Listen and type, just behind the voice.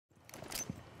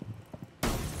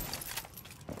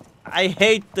I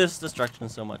hate this destruction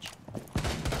so much.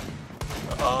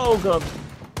 Oh god.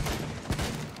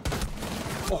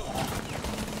 Oh.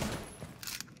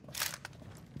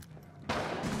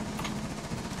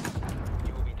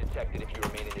 You will be detected if you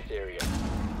remain in this area.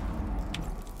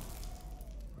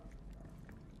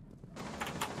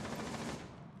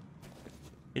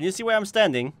 Can you see where I'm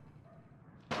standing?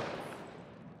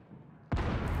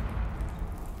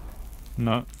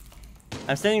 No.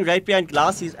 I'm standing right behind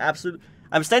Glass. He's absolute.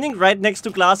 I'm standing right next to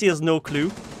Glass. He has no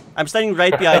clue. I'm standing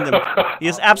right behind him. He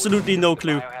has absolutely no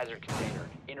clue. Biohazard container.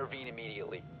 Intervene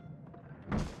immediately.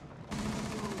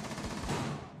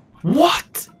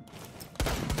 What?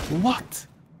 What?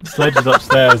 Sledge is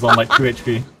upstairs on like 2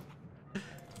 HP.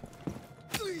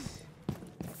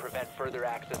 Prevent further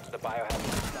access to the biohazard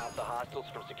and stop the hostiles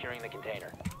from securing the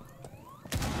container.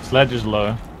 Sledge is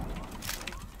low.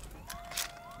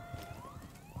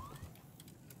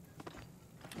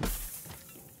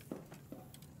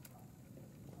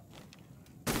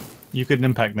 You could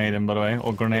impact nade him, by the way,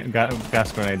 or grenade,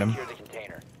 gas grenade him. Secure the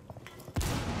container.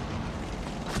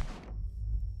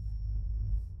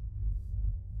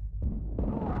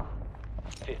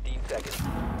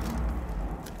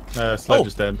 Sledge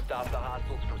is dead. Stop the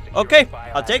hostiles from securing Okay, the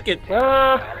I'll take it.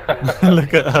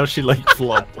 Look at how she like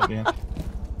flopped at the end.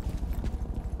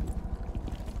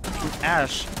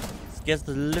 Ash scares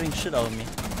the living shit out of me.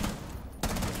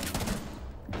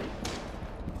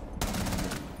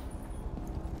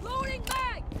 Loading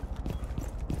bag.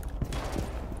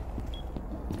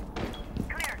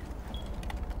 Clear.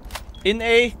 In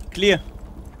A, clear.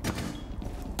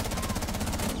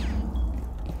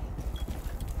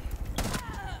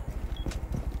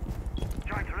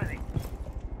 Joint ready.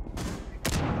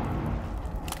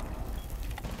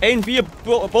 A and B are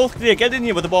both clear. Get in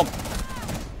here with the bomb.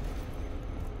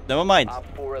 Never mind. Op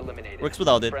 4 eliminated. Works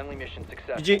without it. Friendly mission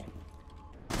successful. GG.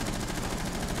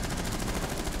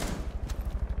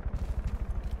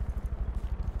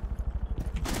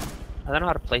 I don't know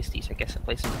how to place these. I guess I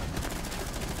place them.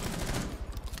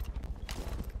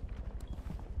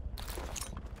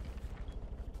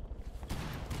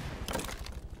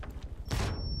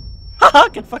 Haha,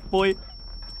 get fucked, boy.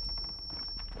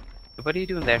 What are you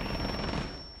doing there?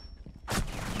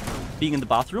 Being in the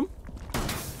bathroom?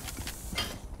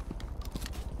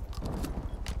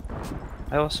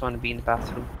 I also want to be in the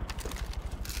bathroom.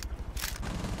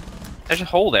 There's a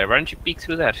hole there. Why don't you peek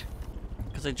through that?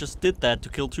 Because I just did that to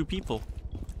kill 2 people.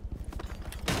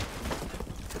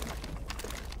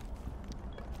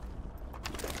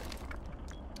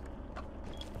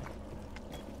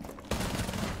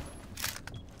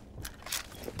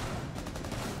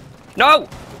 No!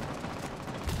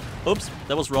 Oops,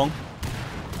 that was wrong.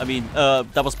 I mean,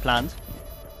 that was planned.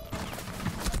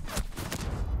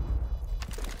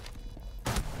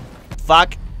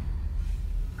 Fuck.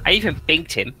 I even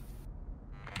pinked him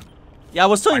Yeah, I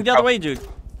was turning the other way, dude.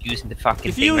 using the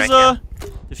fucking thing right now.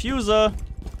 Diffuser! Diffuser!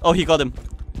 Oh, he got him.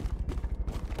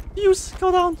 Fuse,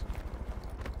 go down.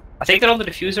 I think they're on the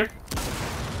diffuser.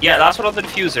 Yeah, last one on the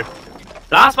diffuser.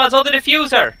 Last one's on the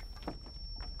diffuser!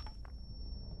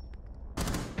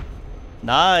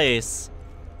 Nice.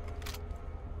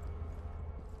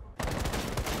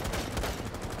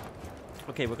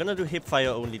 Okay, we're gonna do hip fire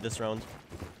only this round.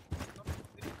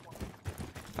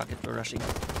 Fuck it, we're rushing.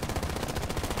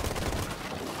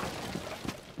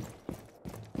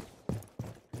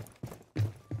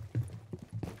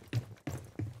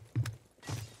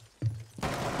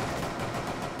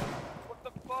 What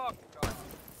the fuck?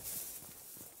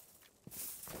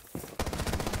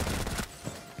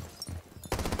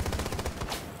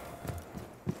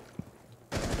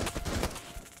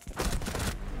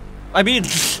 I mean,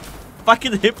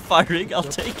 fucking hip firing, I'll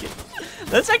take it.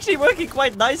 That's actually working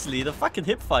quite nicely, the fucking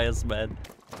hip fires, man.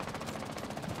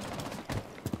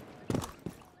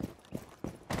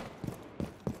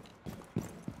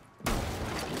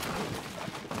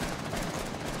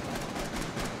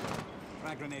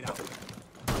 Frag grenade out.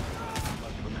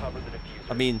 Must recover the diffuser.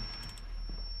 I mean,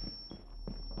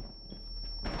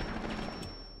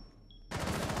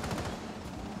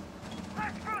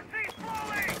 Let's proceed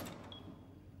slowly.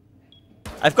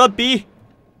 I've got B.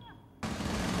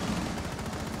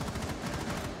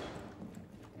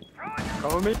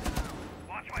 Cover me.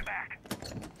 Watch my back.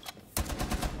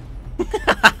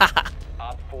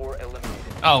 Op 4 eliminated.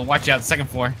 Oh, watch out, second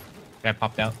floor. Guy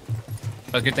popped out.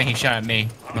 But good thing he shot at me.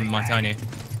 I'm telling you.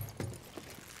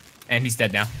 And he's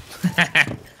dead now.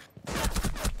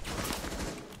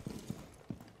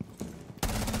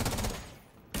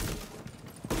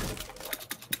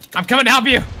 I'm coming to help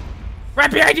you!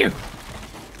 Right behind you!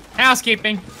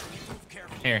 Housekeeping!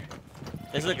 Here.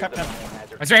 There's a Secure the cut. biohazard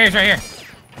diffuser. It's right here. It's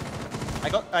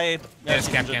right here. I. Yeah, this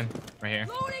she's cap injured. can right here.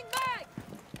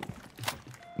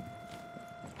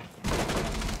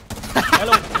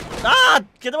 Hello. Ah!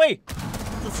 Get away! To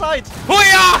the side! Oh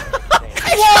yeah!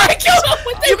 What? I killed him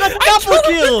with You got double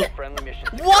kill! Friendly mission.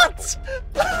 What?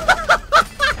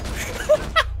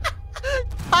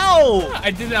 How?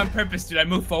 I did it on purpose, dude. I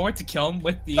moved forward to kill him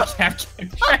with the cap can.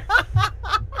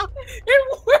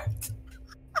 It worked.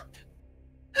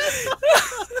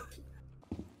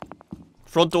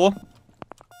 Front door.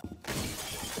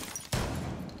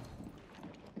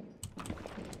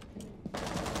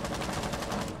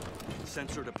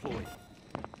 Sensor deployed.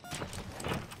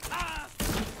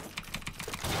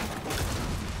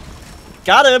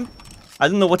 Got him! I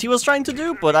didn't know what he was trying to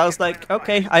do, but I was like,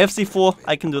 okay, I have C4,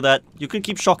 I can do that. You can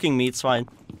keep shocking me, it's fine.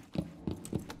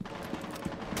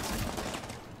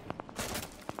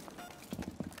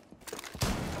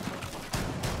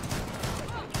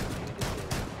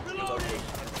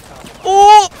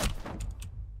 Oh!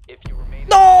 If you remain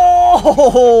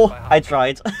No! I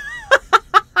tried.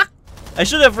 I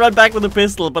should have run back with a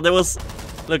pistol, but it was...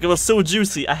 Look, it was so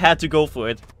juicy, I had to go for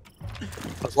it.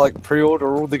 It's like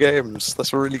pre-order all the games.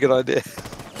 That's a really good idea.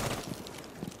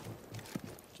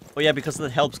 Oh yeah, because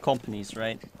that helps companies,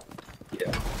 right?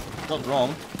 Yeah. Not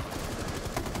wrong.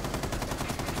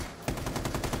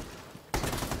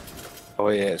 Oh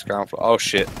yeah, it's ground floor. Oh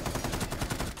shit.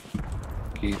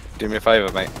 Can you do me a favour,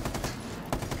 mate?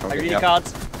 Come I get me really up.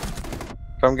 can't.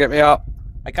 Come get me up.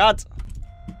 I can't.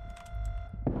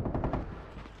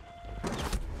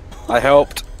 I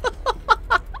helped.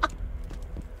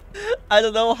 I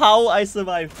don't know how I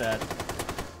survived that.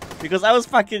 Because I was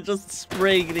fucking just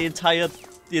spraying the entire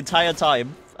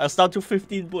time. I was down to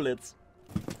 15 bullets.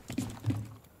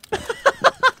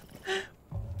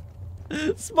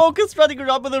 Smoke is running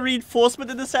around with a reinforcement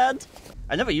in his hand.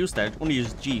 I never used that, only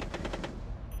used G.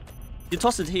 You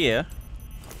toss it here.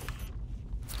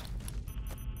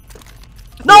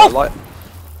 No! Like,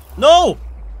 No!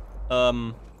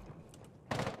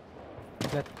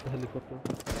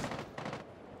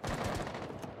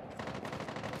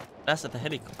 That's at the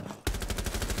helicopter.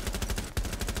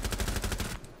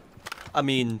 I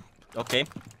mean, okay.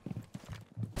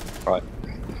 right.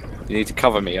 You need to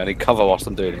cover me. I need cover whilst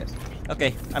I'm doing it.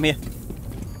 Okay, I'm here.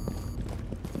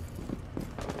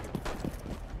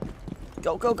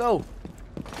 Go, go, go!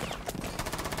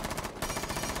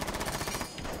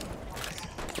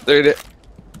 Doing it.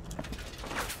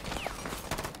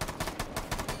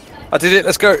 I did it.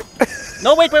 Let's go.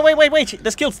 No, wait.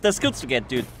 There's kills to get,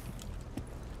 dude.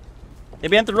 They're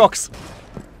behind the rocks.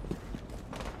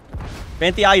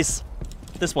 Behind the ice.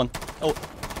 This one. Oh,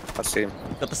 I see him.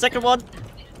 got the second one.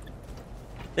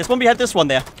 There's one behind this one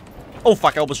there. Oh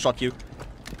fuck, I almost shot you.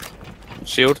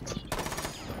 Shield.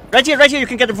 Right here, you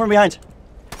can get him from behind.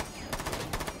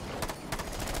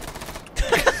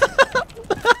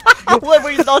 Why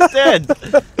were you not dead?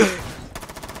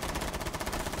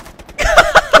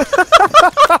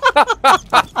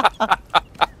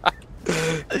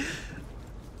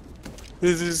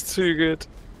 This is too good.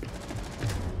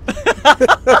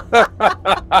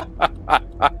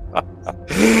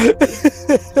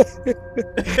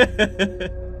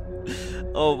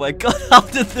 Oh my god, how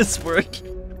did this work?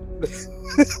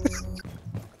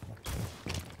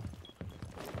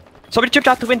 Somebody jumped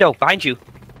out the window behind you.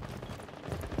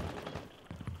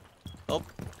 Oh,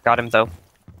 Got him though.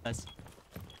 nice.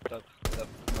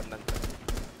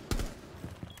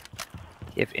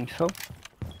 You have info?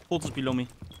 Hold is below me.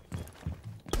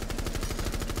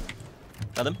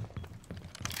 Got him.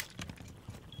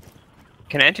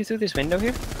 Can I enter through this window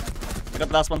here? I got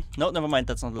the last one. No, never mind,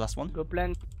 that's not the last one. Go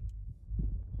plant.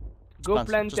 Go Plant,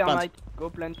 plant, just there, plant. mate. Go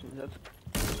plant.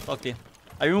 That's Okay.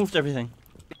 I removed everything.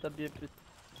 a bit.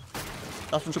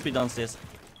 Last one should be downstairs.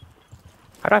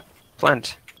 How do I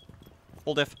plant?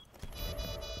 Hold F.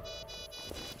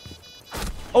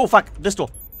 Oh fuck, this door.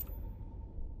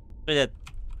 Right dead.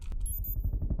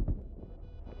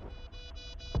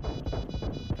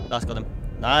 Last got him.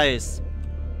 Nice.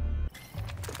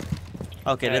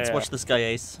 Okay, let's watch this guy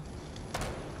ace.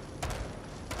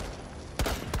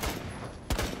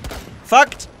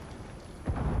 Fucked!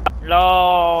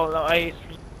 No, nice.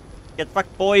 Get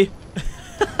fucked, boy.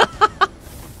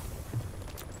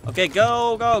 Okay,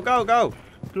 go.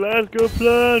 Let's go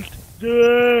plant.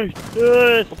 Yes,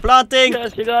 yes. We're planting.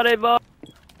 Yes, you got it, boss.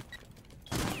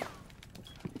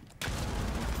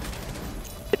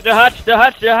 The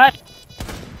hatch.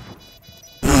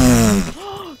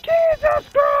 Jesus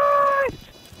Christ!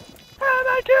 Oh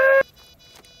my god!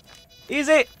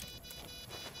 Easy.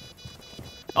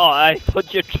 Oh, I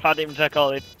thought you shot him to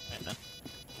call it.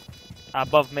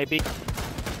 Above, maybe.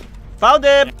 Found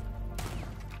him!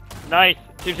 Nice.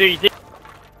 Seems like you did.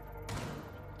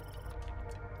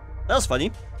 That was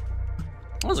funny.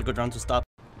 That was a good round to start.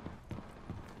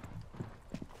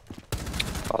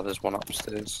 Oh, there's one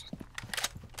upstairs.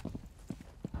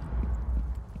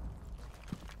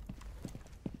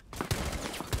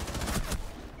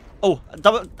 Oh,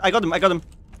 double, I got him.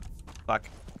 Fuck.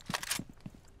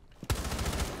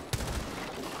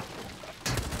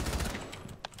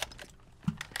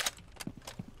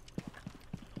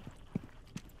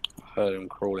 Heard him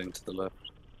crawling to the left.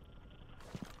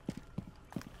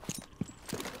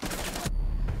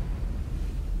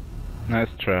 Nice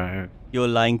try. You're a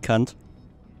lying cunt.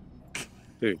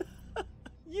 Who?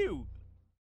 You!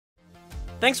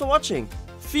 Thanks for watching!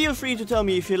 Feel free to tell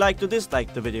me if you liked or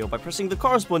disliked the video by pressing the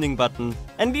corresponding button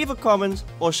and leave a comment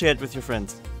or share it with your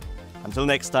friends. Until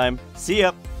next time, see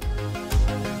ya!